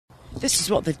This is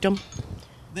what they've done.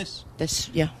 They've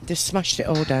smashed it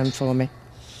all down for me.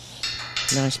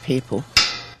 Nice people.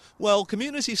 Well,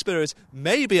 community spirit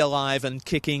may be alive and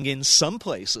kicking in some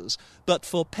places, but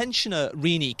for pensioner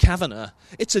Rini Kavanagh,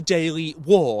 it's a daily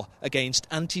war against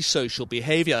antisocial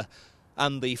behaviour,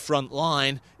 and the front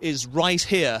line is right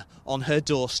here on her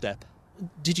doorstep.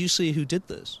 Did you see who did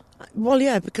this? Well,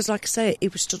 yeah, because like I say, he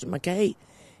was stood at my gate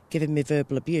giving me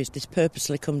verbal abuse. They've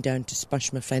purposely come down to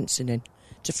smash my fencing in,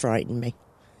 to frighten me.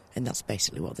 And that's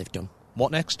basically what they've done.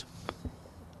 What next?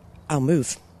 I'll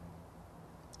move.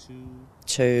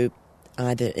 To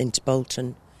either into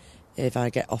Bolton, if I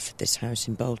get offered this house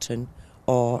in Bolton,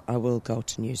 or I will go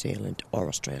to New Zealand or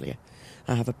Australia.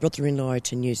 I have a brother-in-law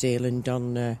out in New Zealand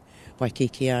on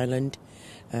Waikiki Island,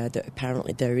 that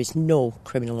apparently there is no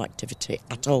criminal activity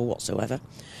at all whatsoever.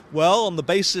 Well, on the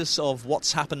basis of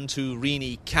what's happened to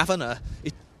Rini Kavanagh,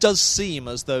 it does seem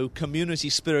as though community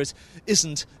spirit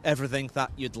isn't everything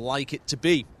that you'd like it to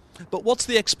be. But what's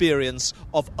the experience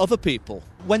of other people?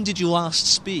 When did you last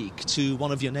speak to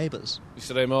one of your neighbours?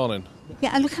 Yesterday morning.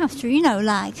 Yeah, I look after,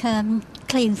 like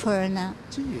clean for her and that.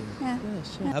 Do you? Yeah.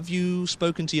 Yes. Yeah. Have you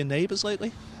spoken to your neighbours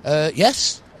lately?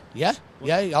 Yes. Yeah.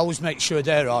 I always make sure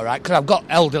they're all right, because I've got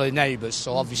elderly neighbours,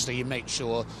 so obviously you make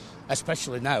sure,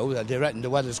 especially now, they reckon the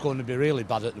weather's going to be really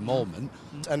bad at the moment.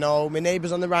 I know my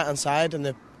neighbours on the right-hand side, and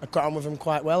I got on with them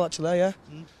quite well, actually, yeah.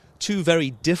 Two very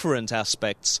different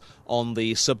aspects on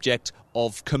the subject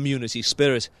of community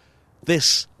spirit.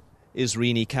 This is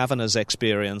Rini Kavanagh's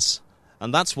experience,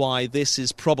 and that's why this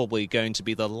is probably going to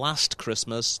be the last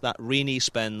Christmas that Rini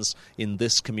spends in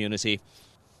this community.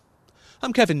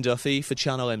 I'm Kevin Duffy for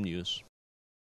Channel M News.